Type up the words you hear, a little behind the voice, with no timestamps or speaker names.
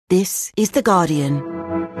This is The Guardian.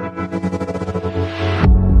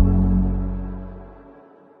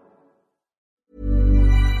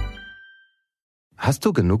 Hast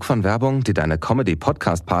du genug von Werbung, die deine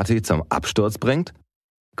Comedy-Podcast-Party zum Absturz bringt?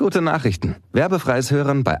 Gute Nachrichten. Werbefreies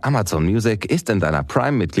Hören bei Amazon Music ist in deiner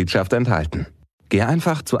Prime-Mitgliedschaft enthalten. Geh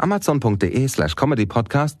einfach zu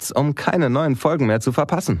amazon.de/comedypodcasts, um keine neuen Folgen mehr zu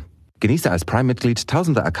verpassen. Genieße als Prime-Mitglied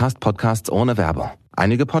tausende Acast-Podcasts ohne Werbung.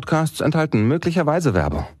 Einige Podcasts enthalten möglicherweise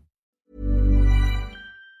Werbung.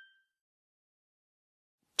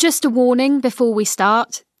 Just a warning before we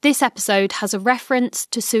start. This episode has a reference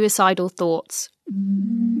to suicidal thoughts.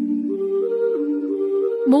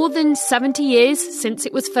 More than 70 years since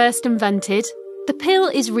it was first invented, the pill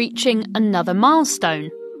is reaching another milestone.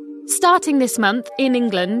 Starting this month in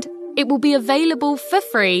England, it will be available for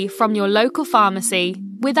free from your local pharmacy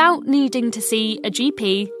without needing to see a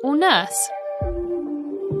GP or nurse.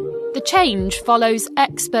 The change follows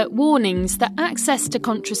expert warnings that access to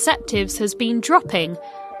contraceptives has been dropping,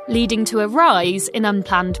 leading to a rise in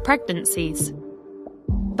unplanned pregnancies.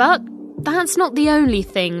 But that's not the only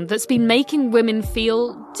thing that's been making women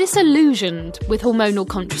feel disillusioned with hormonal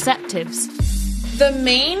contraceptives. The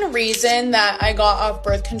main reason that I got off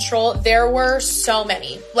birth control, there were so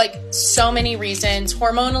many reasons.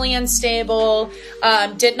 Hormonally unstable,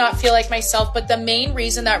 did not feel like myself. But the main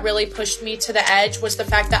reason that really pushed me to the edge was the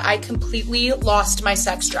fact that I completely lost my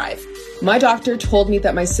sex drive. My doctor told me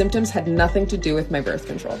that my symptoms had nothing to do with my birth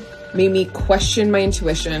control, made me question my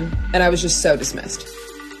intuition, and I was just so dismissed.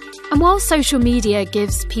 And while social media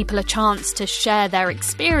gives people a chance to share their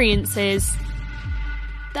experiences,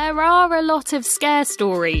 there are a lot of scare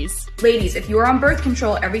stories. Ladies, if you are on birth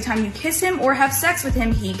control, every time you kiss him or have sex with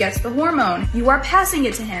him, he gets the hormone. You are passing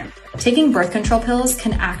it to him. Taking birth control pills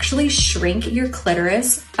can actually shrink your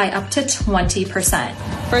clitoris by up to 20%.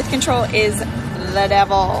 Birth control is the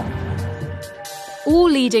devil. All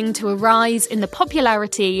leading to a rise in the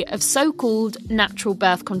popularity of so-called natural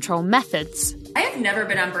birth control methods. I have never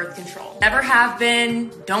been on birth control. Never have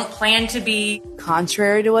been, don't plan to be.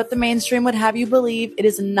 Contrary to what the mainstream would have you believe, it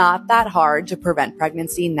is not that hard to prevent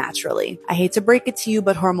pregnancy naturally. I hate to break it to you,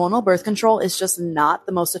 but hormonal birth control is just not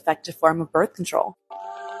the most effective form of birth control.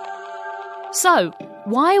 So,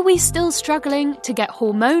 why are we still struggling to get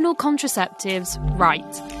hormonal contraceptives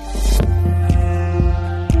right?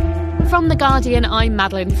 From The Guardian, I'm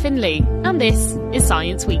Madeleine Finlay, and this is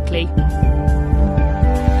Science Weekly.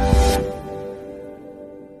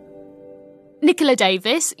 Nicola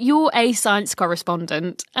Davis, you're a science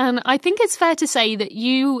correspondent, and I think it's fair to say that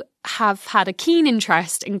you have had a keen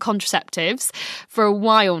interest in contraceptives for a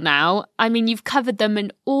while now. I mean, you've covered them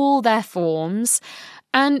in all their forms.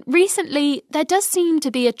 And recently, there does seem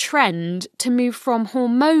to be a trend to move from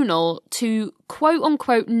hormonal to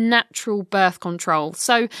quote-unquote natural birth control.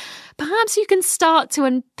 So perhaps you can start to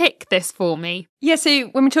unpick this for me. Yeah, so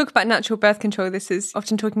when we talk about natural birth control, this is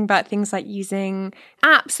often talking about things like using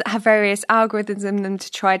apps that have various algorithms in them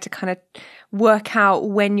to try to kind of work out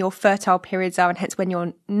when your fertile periods are and hence when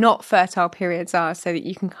your not fertile periods are so that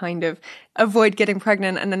you can kind of avoid getting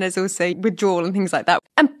pregnant. And then there's also withdrawal and things like that.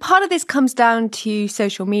 And part of this comes down to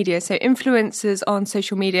social media. So influencers on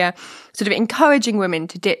social media sort of encouraging women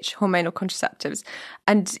to ditch hormonal contraceptives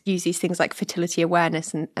and use these things like fertility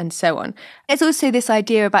awareness and so on. There's also this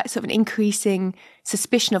idea about sort of an increasing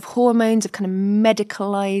suspicion of hormones, of kind of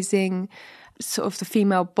medicalizing sort of the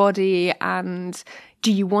female body, and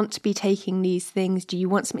do you want to be taking these things? Do you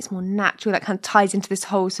want something that's more natural? That kind of ties into this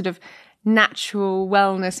whole sort of natural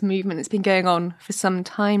wellness movement that's been going on for some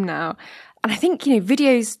time now. And I think,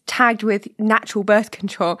 videos tagged with natural birth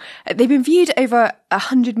control, they've been viewed over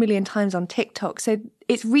 100 million times on TikTok. So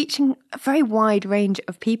it's reaching a very wide range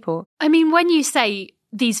of people. I mean, when you say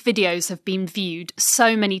these videos have been viewed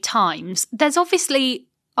so many times, there's obviously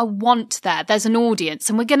a want there. There's an audience,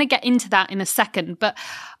 and we're going to get into that in a second. But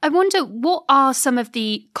I wonder, what are some of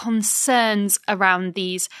the concerns around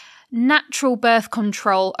these natural birth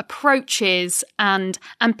control approaches and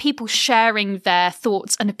people sharing their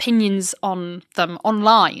thoughts and opinions on them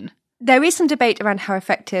online? There is some debate around how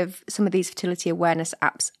effective some of these fertility awareness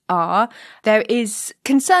apps are. There is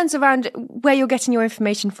concerns around where you're getting your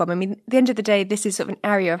information from. I mean, at the end of the day, this is sort of an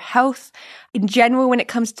area of health. In general, when it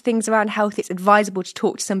comes to things around health, it's advisable to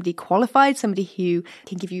talk to somebody qualified, somebody who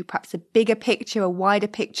can give you perhaps a bigger picture, a wider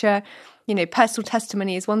picture. Personal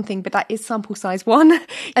testimony is one thing, but that is sample size one.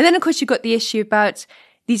 And then, of course, you've got the issue about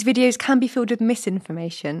these videos can be filled with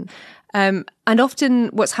misinformation. And often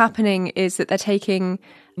what's happening is that they're taking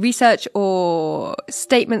research or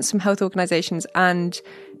statements from health organizations and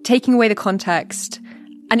taking away the context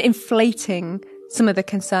and inflating some of the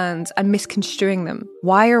concerns and misconstruing them.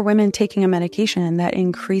 Why are women taking a medication that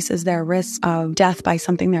increases their risk of death by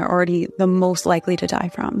something they're already the most likely to die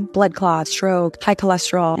from? Blood clots, stroke, high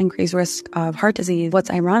cholesterol, increased risk of heart disease.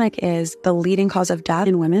 What's ironic is the leading cause of death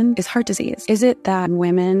in women is heart disease. Is it that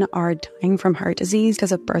women are dying from heart disease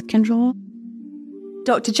because of birth control?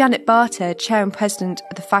 Dr. Janet Barter, Chair and President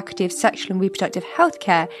of the Faculty of Sexual and Reproductive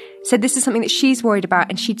Healthcare, said this is something that she's worried about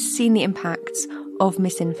and she'd seen the impacts of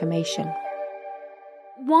misinformation.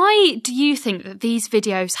 Why do you think that these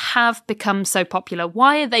videos have become so popular?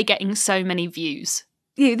 Why are they getting so many views?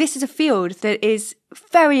 This is a field that is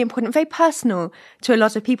very important, very personal to a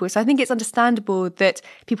lot of people. So I think it's understandable that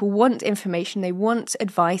people want information, they want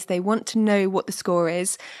advice, they want to know what the score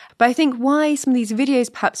is. But I think why some of these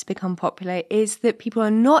videos perhaps become popular is that people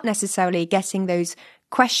are not necessarily getting those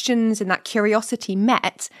questions and that curiosity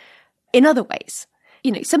met in other ways.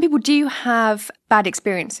 Some people do have bad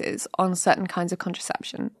experiences on certain kinds of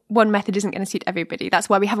contraception. One method isn't going to suit everybody. That's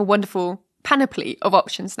why we have a wonderful panoply of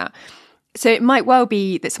options now. So it might well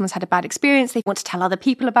be that someone's had a bad experience. They want to tell other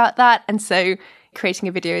people about that. And so creating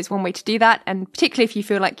a video is one way to do that. And particularly if you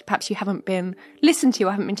feel like perhaps you haven't been listened to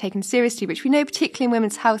or haven't been taken seriously, which we know particularly in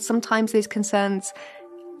women's health, sometimes those concerns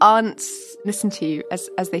aren't listened to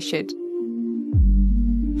as they should.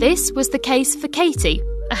 This was the case for Katie,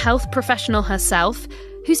 a health professional herself,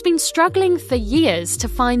 who's been struggling for years to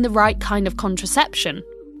find the right kind of contraception.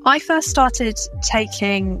 I first started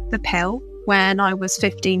taking the pill when I was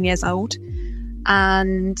 15 years old,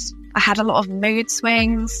 and I had a lot of mood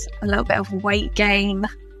swings, a little bit of weight gain.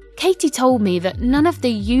 Katie told me that none of the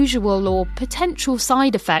usual or potential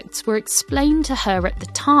side effects were explained to her at the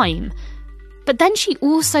time. But then she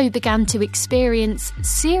also began to experience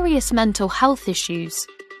serious mental health issues.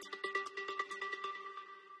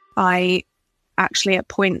 I actually at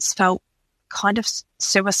points felt kind of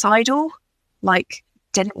suicidal, like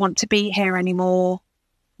didn't want to be here anymore.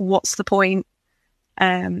 What's the point?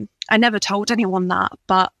 I never told anyone that,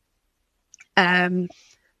 but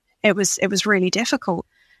it was really difficult.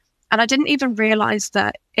 And I didn't even realise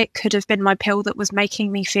that it could have been my pill that was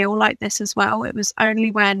making me feel like this as well. It was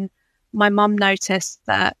only when my mum noticed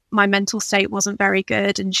that my mental state wasn't very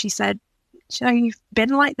good, and she said, you've been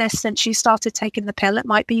like this since you started taking the pill. It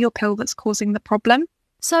might be your pill that's causing the problem.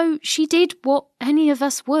 So she did what any of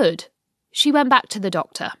us would. She went back to the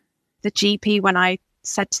doctor. The GP, when I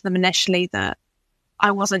said to them initially that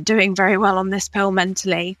I wasn't doing very well on this pill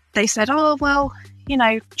mentally, they said,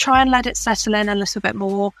 try and let it settle in a little bit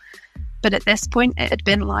more. But at this point, it had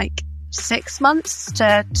been like 6 months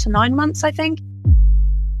to 9 months, I think.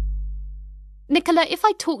 Nicola, if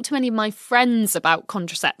I talk to any of my friends about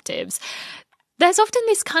contraceptives, there's often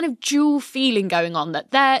this kind of dual feeling going on that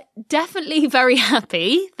they're definitely very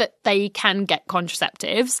happy that they can get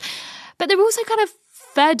contraceptives, but they're also kind of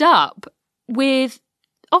fed up with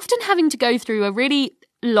often having to go through a really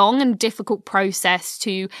long and difficult process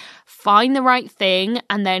to find the right thing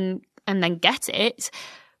and then get it,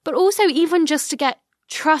 but also even just to get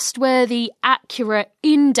trustworthy, accurate,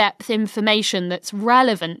 in-depth information that's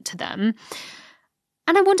relevant to them.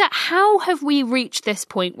 And I wonder, how have we reached this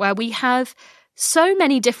point where we have so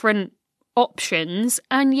many different options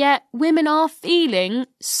and yet women are feeling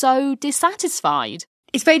so dissatisfied?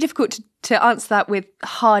 It's very difficult to answer that with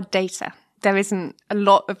hard data. There isn't a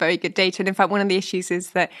lot of very good data. And in fact, one of the issues is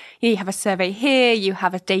that you have a survey here, you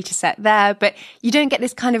have a data set there, but you don't get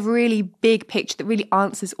this kind of really big picture that really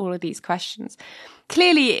answers all of these questions.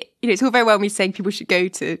 Clearly, it's all very well me saying people should go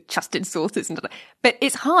to trusted sources, but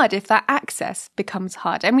it's hard if that access becomes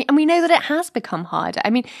hard. And we know that it has become harder. I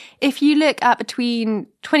mean, if you look at between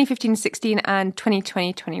 2015-16 and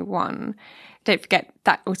 2020-21, don't forget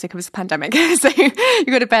that also covers the pandemic, so you've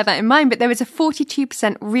got to bear that in mind. But there was a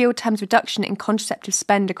 42% real terms reduction in contraceptive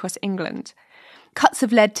spend across England. Cuts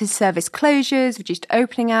have led to service closures, reduced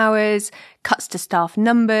opening hours, cuts to staff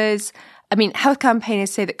numbers. I mean, health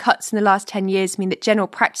campaigners say that cuts in the last 10 years mean that general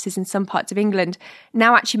practices in some parts of England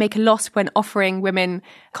now actually make a loss when offering women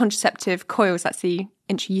contraceptive coils, that's the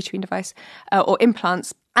intrauterine device, or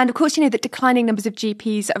implants. And of course, that declining numbers of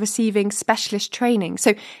GPs are receiving specialist training.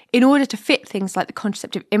 So in order to fit things like the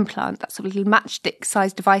contraceptive implant, that sort of little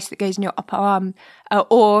matchstick-sized device that goes in your upper arm,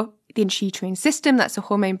 or the intrauterine system, that's a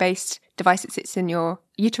hormone-based device that sits in your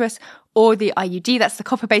uterus, or the IUD, that's the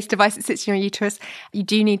copper-based device that sits in your uterus, you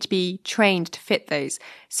do need to be trained to fit those.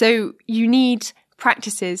 So you need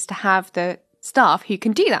practices to have the staff who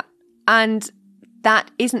can do that. And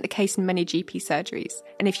that isn't the case in many GP surgeries.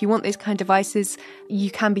 And if you want those kind of devices,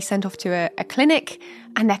 you can be sent off to a clinic,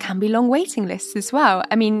 and there can be long waiting lists as well.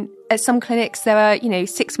 I mean, at some clinics, there are,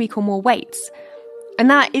 6-week or more waits.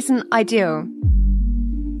 And that isn't ideal.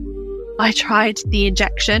 I tried the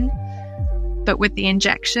injection, but with the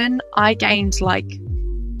injection, I gained like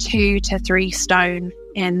 2 to 3 stone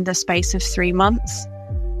in the space of 3 months.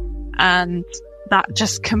 And that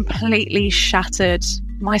just completely shattered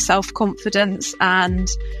my self-confidence. And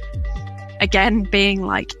again, being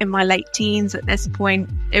like in my late teens at this point,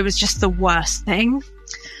 it was just the worst thing.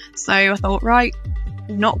 So I thought, right,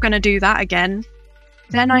 not going to do that again.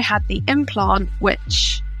 Then I had the implant,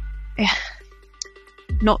 which,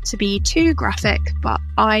 not to be too graphic, but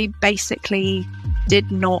I basically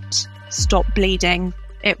did not stop bleeding.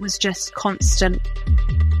 It was just constant.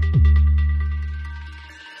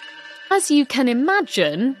 As you can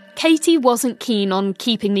imagine, Katie wasn't keen on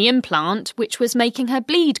keeping the implant, which was making her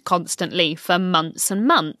bleed constantly for months and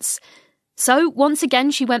months. So once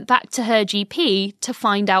again, she went back to her GP to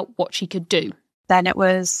find out what she could do. Then it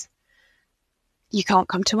was, you can't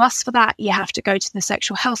come to us for that. You have to go to the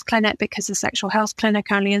sexual health clinic because the sexual health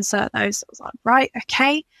clinic only insert those. I was like, right,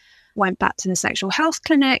 okay. Went back to the sexual health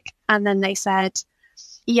clinic and then they said,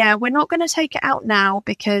 yeah, we're not going to take it out now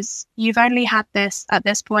because you've only had this at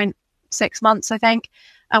this point 6 months, I think.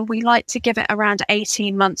 And we like to give it around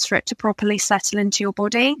 18 months for it to properly settle into your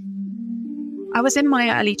body. I was in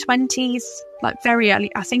my early 20s, like very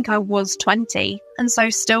early. I think I was 20. And so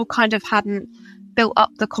still kind of hadn't built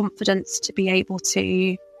up the confidence to be able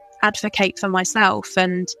to advocate for myself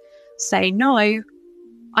and say, no,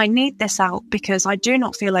 I need this out because I do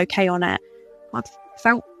not feel okay on it. I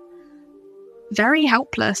felt very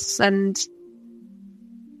helpless and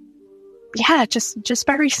yeah, just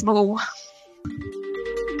very small.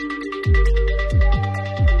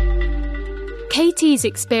 Katie's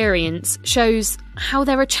experience shows how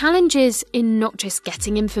there are challenges in not just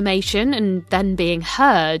getting information and then being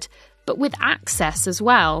heard, but with access as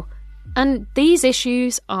well. And these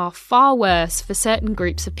issues are far worse for certain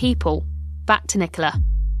groups of people. Back to Nicola.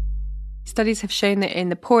 Studies have shown that in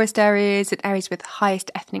the poorest areas, in areas with the highest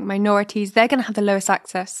ethnic minorities, they're going to have the lowest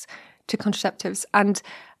access to contraceptives. And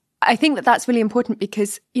I think that that's really important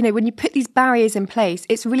because, you know, when you put these barriers in place,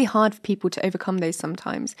 it's really hard for people to overcome those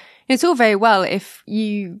sometimes. It's all very well if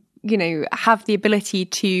you have the ability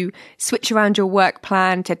to switch around your work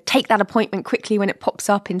plan, to take that appointment quickly when it pops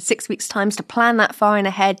up in 6 weeks' time, to plan that far in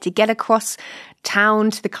ahead, to get across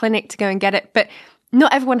town to the clinic to go and get it. But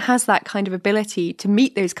not everyone has that kind of ability to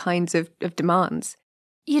meet those kinds of demands.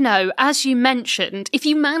 You know, as you mentioned, if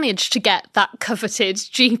you manage to get that coveted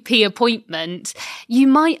GP appointment, you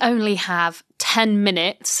might only have 10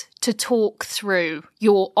 minutes to talk through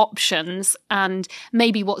your options and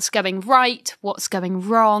maybe what's going right, what's going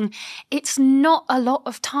wrong. It's not a lot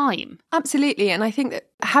of time. Absolutely. And I think that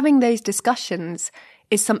having those discussions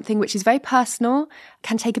is something which is very personal,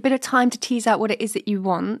 can take a bit of time to tease out what it is that you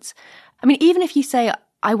want. I mean, even if you say,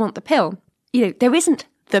 I want the pill, you know, there isn't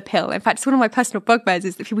the pill. In fact, it's one of my personal bugbears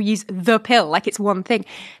is that people use the pill like it's one thing.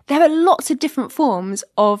 There are lots of different forms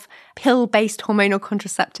of pill-based hormonal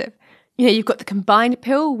contraceptive. You know, you've got the combined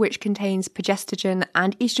pill, which contains progestogen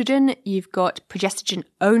and estrogen. You've got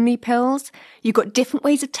progestogen-only pills. You've got different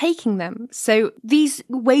ways of taking them. So these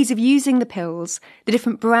ways of using the pills, the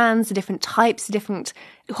different brands, the different types, the different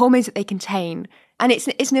hormones that they contain, and it's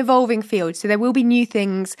an evolving field. So there will be new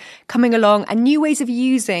things coming along and new ways of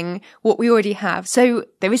using what we already have. So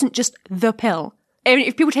there isn't just the pill.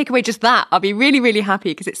 If people take away just that, I'll be really, really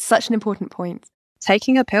happy because it's such an important point.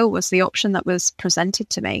 Taking a pill was the option that was presented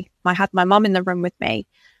to me. I had my mum in the room with me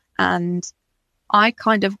and I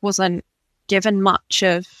kind of wasn't given much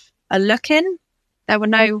of a look in. There were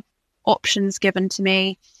no options given to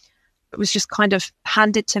me. It was just kind of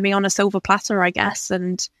handed to me on a silver platter, I guess,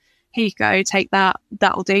 and here you go, take that,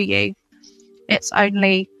 that'll do you. It's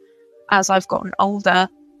only as I've gotten older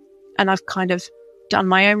and I've kind of done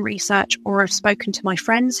my own research or I've spoken to my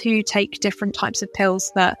friends who take different types of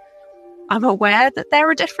pills that I'm aware that there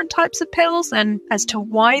are different types of pills and as to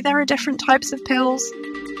why there are different types of pills.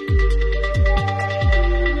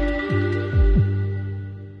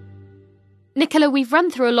 Nicola, we've run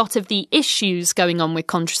through a lot of the issues going on with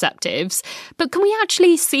contraceptives, but can we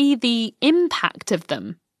actually see the impact of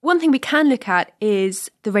them? One thing we can look at is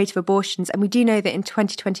the rate of abortions, and we do know that in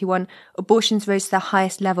 2021, abortions rose to their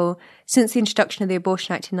highest level since the introduction of the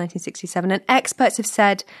Abortion Act in 1967, and experts have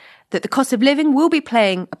said that the cost of living will be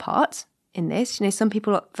playing a part in this. You know, some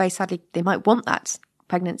people, very sadly, they might want that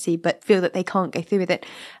pregnancy, but feel that they can't go through with it.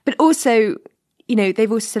 But also, you know,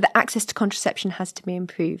 they've also said that access to contraception has to be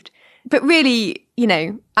improved. But really, you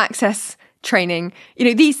know, access, training, you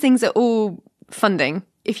know, these things are all funding.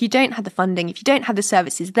 If you don't have the funding, if you don't have the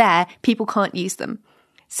services there, people can't use them.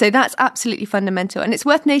 So that's absolutely fundamental. And it's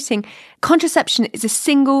worth noting, contraception is the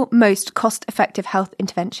single most cost-effective health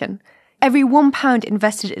intervention. Every £1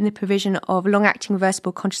 invested in the provision of long-acting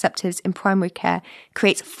reversible contraceptives in primary care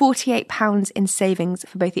creates £48 in savings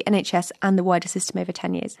for both the NHS and the wider system over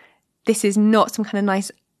 10 years. This is not some kind of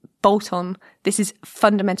nice bolt-on. This is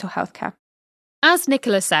fundamental healthcare. As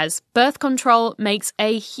Nicola says, birth control makes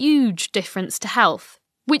a huge difference to health,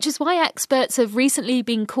 which is why experts have recently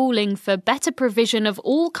been calling for better provision of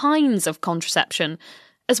all kinds of contraception,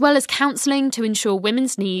 as well as counselling to ensure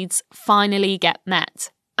women's needs finally get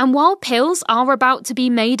met. And while pills are about to be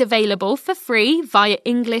made available for free via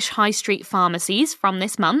English high street pharmacies from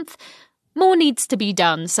this month, more needs to be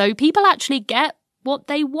done so people actually get what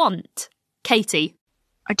they want. Katie.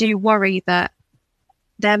 I do worry that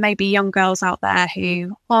there may be young girls out there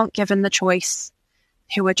who aren't given the choice,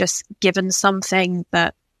 who are just given something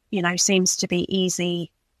that, seems to be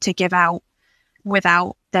easy to give out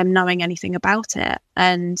without them knowing anything about it.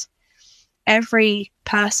 And every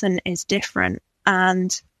person is different.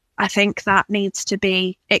 And I think that needs to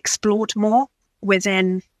be explored more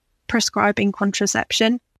within prescribing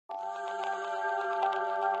contraception.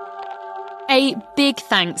 A big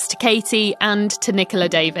thanks to Katie and to Nicola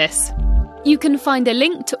Davis. You can find a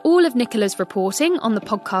link to all of Nicola's reporting on the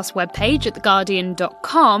podcast webpage at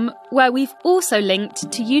theguardian.com, where we've also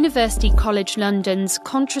linked to University College London's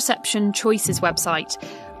Contraception Choices website,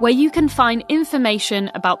 where you can find information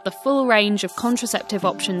about the full range of contraceptive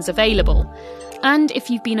options available. And if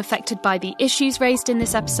you've been affected by the issues raised in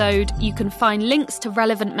this episode, you can find links to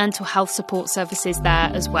relevant mental health support services there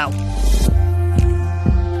as well.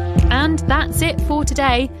 And that's it for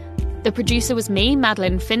today. The producer was me,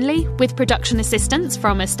 Madeleine Finlay, with production assistance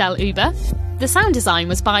from Estelle Uber. The sound design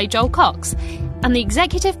was by Joel Cox. And the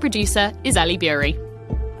executive producer is Ellie Bury.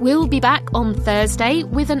 We'll be back on Thursday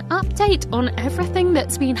with an update on everything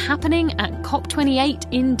that's been happening at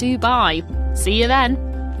COP28 in Dubai. See you then.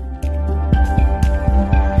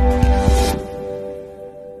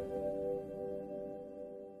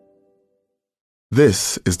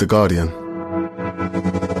 This is The Guardian.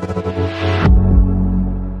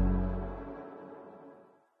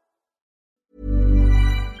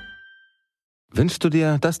 Wünschst du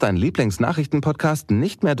dir, dass dein Lieblingsnachrichtenpodcast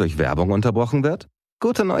nicht mehr durch Werbung unterbrochen wird?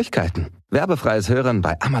 Gute Neuigkeiten. Werbefreies Hören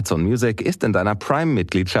bei Amazon Music ist in deiner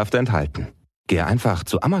Prime-Mitgliedschaft enthalten. Gehe einfach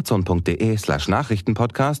zu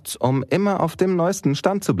amazon.de/Nachrichtenpodcasts, um immer auf dem neuesten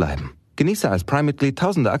Stand zu bleiben. Genieße als Prime-Mitglied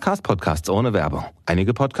tausende Acast-Podcasts ohne Werbung.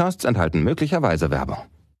 Einige Podcasts enthalten möglicherweise Werbung.